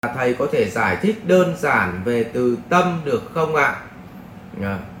Thầy có thể giải thích đơn giản về từ tâm được không ạ?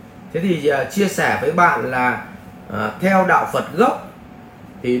 Thế thì chia sẻ với bạn là theo đạo Phật gốc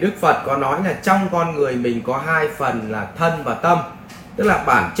thì Đức Phật có nói là trong con người mình có hai phần là thân và tâm. Tức là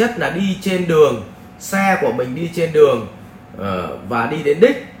bản chất là đi trên đường, xe của mình đi trên đường và đi đến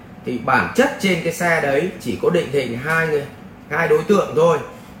đích, thì bản chất trên cái xe đấy chỉ có định hình hai đối tượng thôi.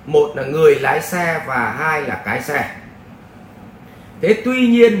 Một là người lái xe và hai là cái xe. Thế tuy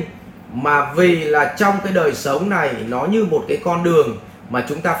nhiên mà vì là trong cái đời sống này nó như một cái con đường mà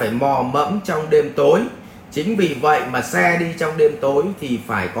chúng ta phải mò mẫm trong đêm tối. Chính vì vậy mà xe đi trong đêm tối thì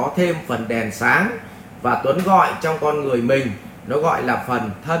phải có thêm phần đèn sáng. Và Tuấn gọi trong con người mình nó gọi là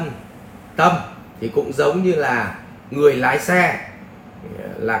phần thân tâm. Thì cũng giống như là người lái xe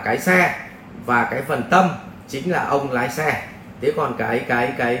là cái xe, và cái phần tâm chính là ông lái xe. Thế còn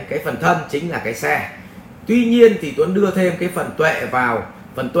cái phần thân chính là cái xe. Tuy nhiên thì Tuấn đưa thêm cái phần tuệ vào.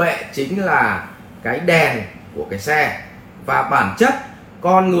 Phần tuệ chính là cái đèn của cái xe. Và bản chất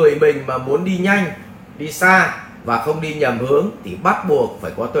con người mình mà muốn đi nhanh, đi xa và không đi nhầm hướng thì bắt buộc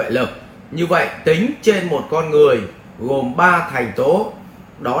phải có tuệ lực. Như vậy tính trên một con người gồm 3 thành tố,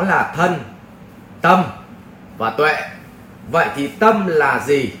 đó là thân, tâm và tuệ. Vậy thì tâm là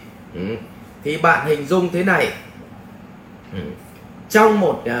gì? Thì bạn hình dung thế này. Trong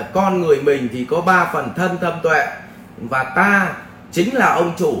một con người mình thì có 3 phần thân, tâm, tuệ. Và ta chính là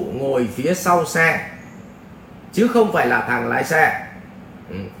ông chủ ngồi phía sau xe, chứ không phải là thằng lái xe.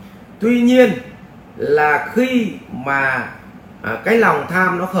 Tuy nhiên là khi mà cái lòng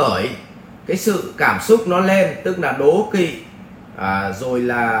tham nó khởi, cái sự cảm xúc nó lên, tức là đố kỵ, rồi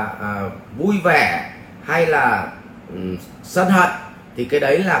là vui vẻ hay là sân hận, thì cái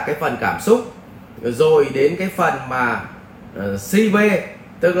đấy là cái phần cảm xúc. Rồi đến cái phần mà si mê,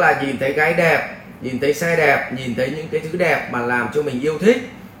 tức là nhìn thấy gái đẹp, nhìn thấy xe đẹp, nhìn thấy những cái thứ đẹp mà làm cho mình yêu thích.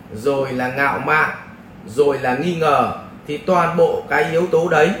 Rồi là ngạo mạn, rồi là nghi ngờ. Thì toàn bộ cái yếu tố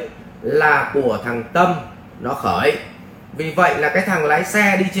đấy là của thằng tâm nó khởi. Vì vậy là cái thằng lái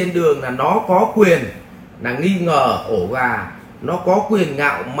xe đi trên đường là nó có quyền là nghi ngờ ổ gà, nó có quyền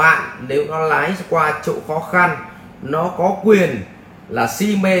ngạo mạn nếu nó lái qua chỗ khó khăn, nó có quyền là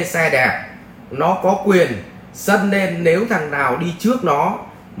si mê xe đẹp, nó có quyền sân lên nếu thằng nào đi trước nó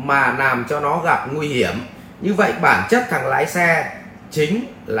mà làm cho nó gặp nguy hiểm. Như vậy bản chất thằng lái xe chính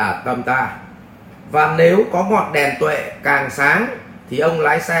là tâm ta. Và nếu có ngọn đèn tuệ càng sáng thì ông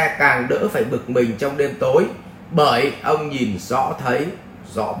lái xe càng đỡ phải bực mình trong đêm tối, bởi ông nhìn rõ thấy,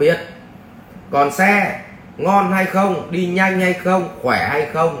 rõ biết. Còn xe ngon hay không, đi nhanh hay không, khỏe hay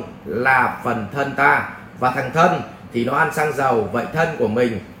không là phần thân ta. Và thằng thân thì nó ăn xăng dầu. Vậy thân của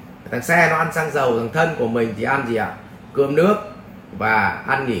mình, thằng xe nó ăn xăng dầu, thằng thân của mình thì ăn gì ạ? Cơm nước và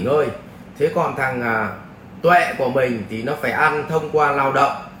ăn nghỉ ngơi. Thế còn thằng tuệ của mình thì nó phải ăn thông qua lao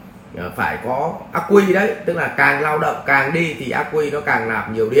động, phải có ắc quy đấy, tức là càng lao động càng đi thì ắc quy nó càng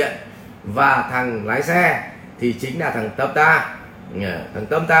nạp nhiều điện. Và thằng lái xe thì chính là thằng tâm ta. Thằng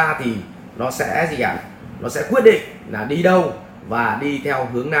tâm ta thì nó sẽ gì ạ? Nó sẽ quyết định là đi đâu và đi theo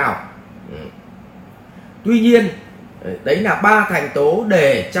hướng nào. Tuy nhiên đấy là 3 thành tố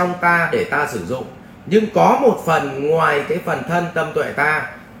để trong ta, để ta sử dụng. Nhưng có một phần ngoài cái phần thân tâm tuệ ta,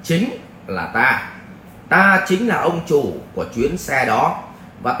 chính là ta. Ta chính là ông chủ của chuyến xe đó.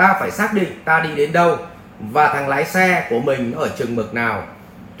 Và ta phải xác định ta đi đến đâu và thằng lái xe của mình nó ở chừng mực nào.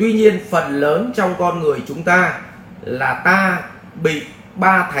 Tuy nhiên phần lớn trong con người chúng ta là ta bị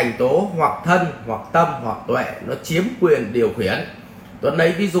 3 thành tố hoặc thân, hoặc tâm, hoặc tuệ nó chiếm quyền điều khiển. Tuấn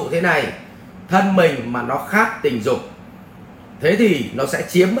lấy ví dụ thế này. Thân mình mà nó khát tình dục, thế thì nó sẽ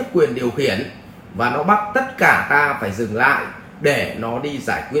chiếm mất quyền điều khiển và nó bắt tất cả ta phải dừng lại để nó đi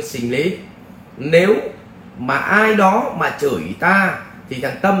giải quyết sinh lý. Nếu mà ai đó mà chửi ta thì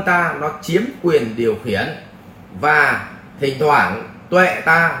thằng tâm ta nó chiếm quyền điều khiển, và thỉnh thoảng tuệ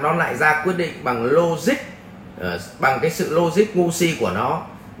ta nó lại ra quyết định bằng logic, bằng cái sự logic ngu si của nó,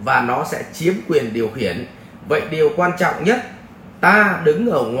 và nó sẽ chiếm quyền điều khiển. Vậy điều quan trọng nhất, ta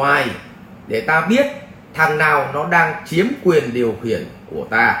đứng ở ngoài để ta biết thằng nào nó đang chiếm quyền điều khiển của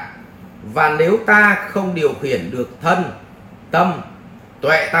ta. Và nếu ta không điều khiển được thân, tâm,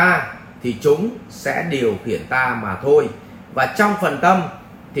 tuệ ta thì chúng sẽ điều khiển ta mà thôi. Và trong phần tâm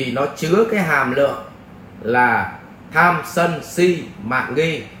thì nó chứa cái hàm lượng là tham, sân, si, mạn,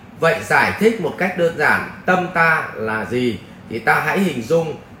 nghi. Vậy giải thích một cách đơn giản, tâm ta là gì? Thì ta hãy hình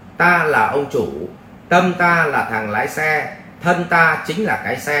dung ta là ông chủ, tâm ta là thằng lái xe, thân ta chính là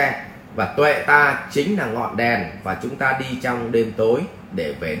cái xe, và tuệ ta chính là ngọn đèn, và chúng ta đi trong đêm tối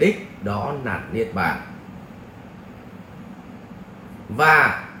để về đích, đó là niết bàn.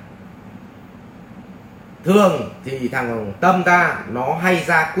 Và thường thì thằng tâm ta nó hay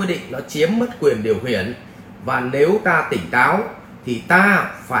ra quyết định, nó chiếm mất quyền điều khiển. Và nếu ta tỉnh táo thì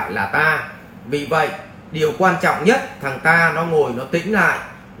ta phải là ta. Vì vậy điều quan trọng nhất, thằng ta nó ngồi nó tĩnh lại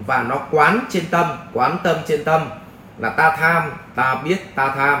và nó quán trên tâm, quán tâm trên tâm là ta tham, ta biết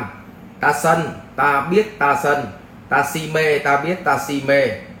ta tham, ta sân, ta biết ta sân, ta si mê, ta biết ta si mê,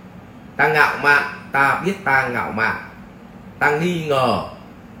 ta ngạo mạn, ta biết ta ngạo mạn, ta nghi ngờ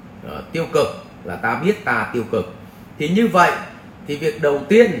tiêu cực là ta biết ta tiêu cực. Thì như vậy thì việc đầu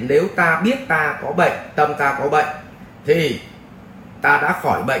tiên, nếu ta biết ta có bệnh, tâm ta có bệnh, thì ta đã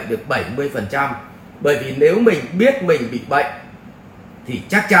khỏi bệnh được 70%. Bởi vì nếu mình biết mình bị bệnh thì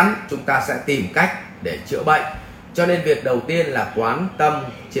chắc chắn chúng ta sẽ tìm cách để chữa bệnh. Cho nên việc đầu tiên là quán tâm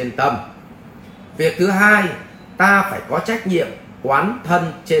trên tâm. Việc thứ hai, ta phải có trách nhiệm quán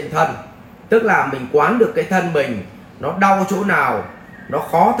thân trên thân. Tức là mình quán được cái thân mình, nó đau chỗ nào, nó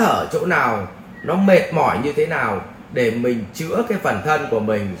khó thở chỗ nào, nó mệt mỏi như thế nào, để mình chữa cái phần thân của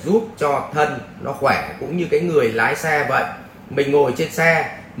mình, giúp cho thân nó khỏe. Cũng như cái người lái xe vậy, mình ngồi trên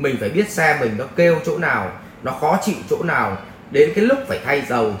xe, mình phải biết xe mình nó kêu chỗ nào, nó khó chịu chỗ nào, đến cái lúc phải thay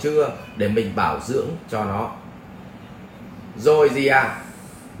dầu chưa, để mình bảo dưỡng cho nó. Rồi gì à?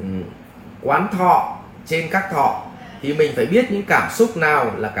 Quán thọ trên các thọ, thì mình phải biết những cảm xúc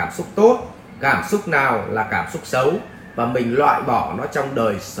nào là cảm xúc tốt, cảm xúc nào là cảm xúc xấu, và mình loại bỏ nó trong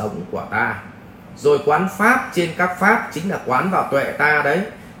đời sống của ta. Rồi quán pháp trên các pháp, chính là quán vào tuệ ta đấy.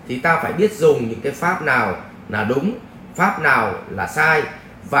 Thì ta phải biết dùng những cái pháp nào là đúng, pháp nào là sai.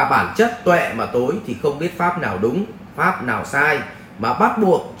 Và bản chất tuệ mà tối thì không biết pháp nào đúng, pháp nào sai, mà bắt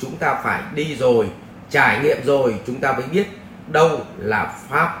buộc chúng ta phải đi rồi, trải nghiệm rồi chúng ta mới biết đâu là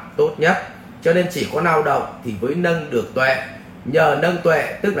pháp tốt nhất. Cho nên chỉ có lao động thì mới nâng được tuệ. Nhờ nâng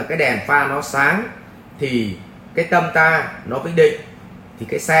tuệ, tức là cái đèn pha nó sáng, thì cái tâm ta nó mới định, thì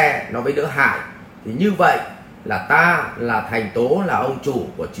cái xe nó mới đỡ hại. Thì như vậy là ta là thành tố, là ông chủ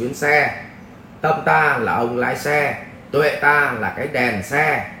của chuyến xe, tâm ta là ông lái xe, tuệ ta là cái đèn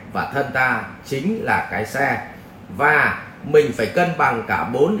xe, và thân ta chính là cái xe. Và mình phải cân bằng cả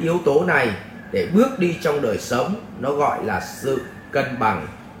 4 yếu tố này để bước đi trong đời sống. Nó gọi là sự cân bằng,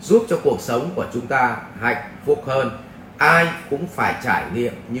 giúp cho cuộc sống của chúng ta hạnh phúc hơn. Ai cũng phải trải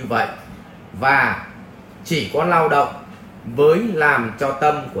nghiệm như vậy. Và chỉ có lao động với làm cho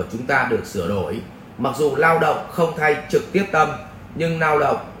tâm của chúng ta được sửa đổi. Mặc dù lao động không thay trực tiếp tâm, nhưng lao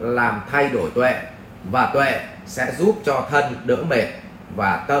động làm thay đổi tuệ, và tuệ sẽ giúp cho thân đỡ mệt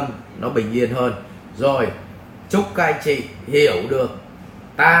và tâm nó bình yên hơn. Rồi, chúc các anh chị hiểu được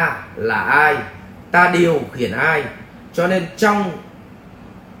ta là ai, ta điều khiển ai. Cho nên trong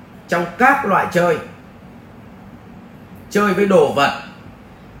các loại chơi với đồ vật,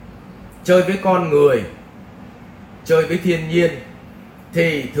 chơi với con người, chơi với thiên nhiên,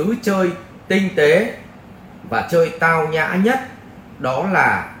 thì thứ chơi tinh tế và chơi tao nhã nhất đó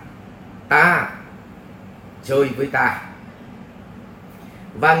là ta chơi với ta.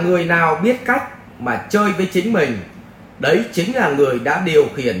 Và người nào biết cách mà chơi với chính mình, đấy chính là người đã điều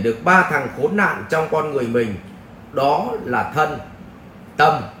khiển được 3 thằng khốn nạn trong con người mình. Đó là thân,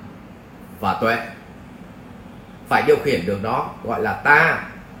 tâm và tuệ. Phải điều khiển được nó, gọi là ta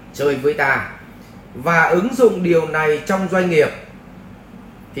chơi với ta. Và ứng dụng điều này trong doanh nghiệp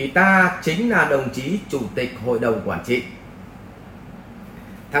thì ta chính là đồng chí chủ tịch hội đồng quản trị.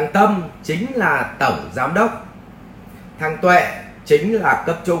 Thằng tâm chính là tổng giám đốc, thằng tuệ chính là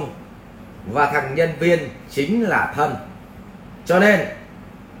cấp trung, và thằng nhân viên chính là thân. Cho nên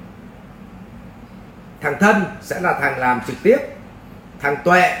thằng thân sẽ là thằng làm trực tiếp, thằng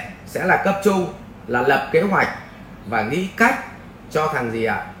tuệ sẽ là cấp trung, là lập kế hoạch và nghĩ cách cho thằng gì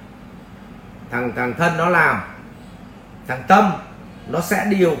ạ? Thằng thân nó làm. Thằng tâm nó sẽ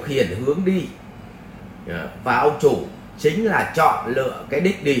điều khiển hướng đi, và ông chủ chính là chọn lựa cái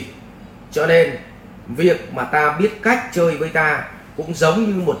đích đi. Cho nên việc mà ta biết cách chơi với ta cũng giống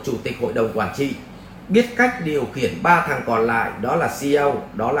như một chủ tịch hội đồng quản trị biết cách điều khiển 3 thằng còn lại, đó là CEO,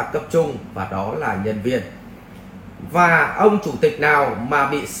 đó là cấp trung và đó là nhân viên. Và ông chủ tịch nào mà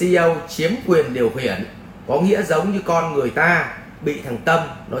bị CEO chiếm quyền điều khiển, có nghĩa giống như con người ta bị thằng tâm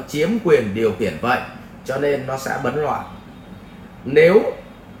nó chiếm quyền điều khiển vậy, cho nên nó sẽ bấn loạn. Nếu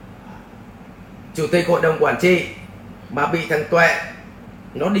chủ tịch hội đồng quản trị mà bị thằng tuệ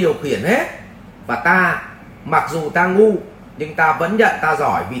nó điều khiển hết, và ta mặc dù ta ngu nhưng ta vẫn nhận ta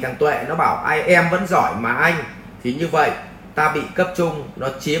giỏi, vì thằng tuệ nó bảo ai em vẫn giỏi mà anh, thì như vậy ta bị cấp trung nó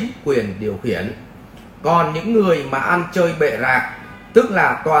chiếm quyền điều khiển. Còn những người mà ăn chơi bệ rạc, tức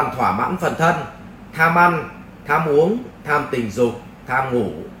là toàn thỏa mãn phần thân, tham ăn, tham uống, tham tình dục, tham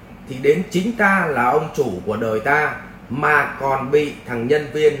ngủ, thì đến chính ta là ông chủ của đời ta mà còn bị thằng nhân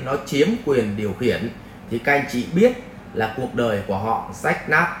viên nó chiếm quyền điều khiển, thì các anh chị biết là cuộc đời của họ rách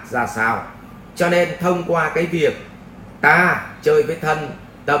nát ra sao. Cho nên thông qua cái việc ta chơi với thân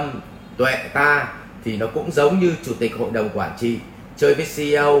tâm tuệ ta thì nó cũng giống như chủ tịch hội đồng quản trị chơi với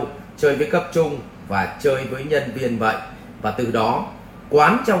CEO, chơi với cấp trung và chơi với nhân viên vậy. Và từ đó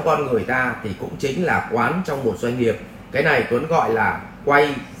quán trong con người ta thì cũng chính là quán trong một doanh nghiệp. Cái này Tuấn gọi là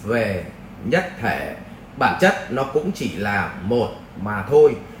quay về nhất thể. Bản chất nó cũng chỉ là một mà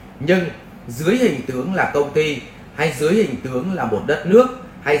thôi. Nhưng dưới hình tướng là công ty, hay dưới hình tướng là một đất nước,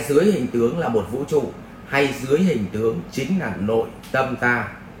 hay dưới hình tướng là một vũ trụ, hay dưới hình tướng chính là nội tâm ta,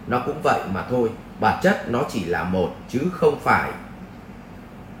 nó cũng vậy mà thôi. Bản chất nó chỉ là một chứ không phải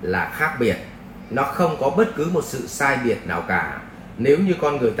là khác biệt. Nó không có bất cứ một sự sai biệt nào cả. Nếu như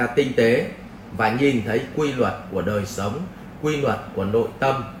con người ta tinh tế và nhìn thấy quy luật của đời sống, quy luật của nội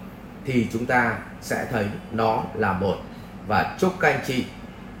tâm, thì chúng ta sẽ thấy nó là một. Và chúc các anh chị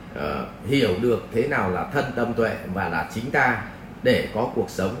hiểu được thế nào là thân tâm tuệ và là chính ta để có cuộc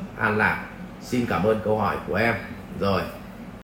sống an lạc. Xin cảm ơn câu hỏi của em. Rồi.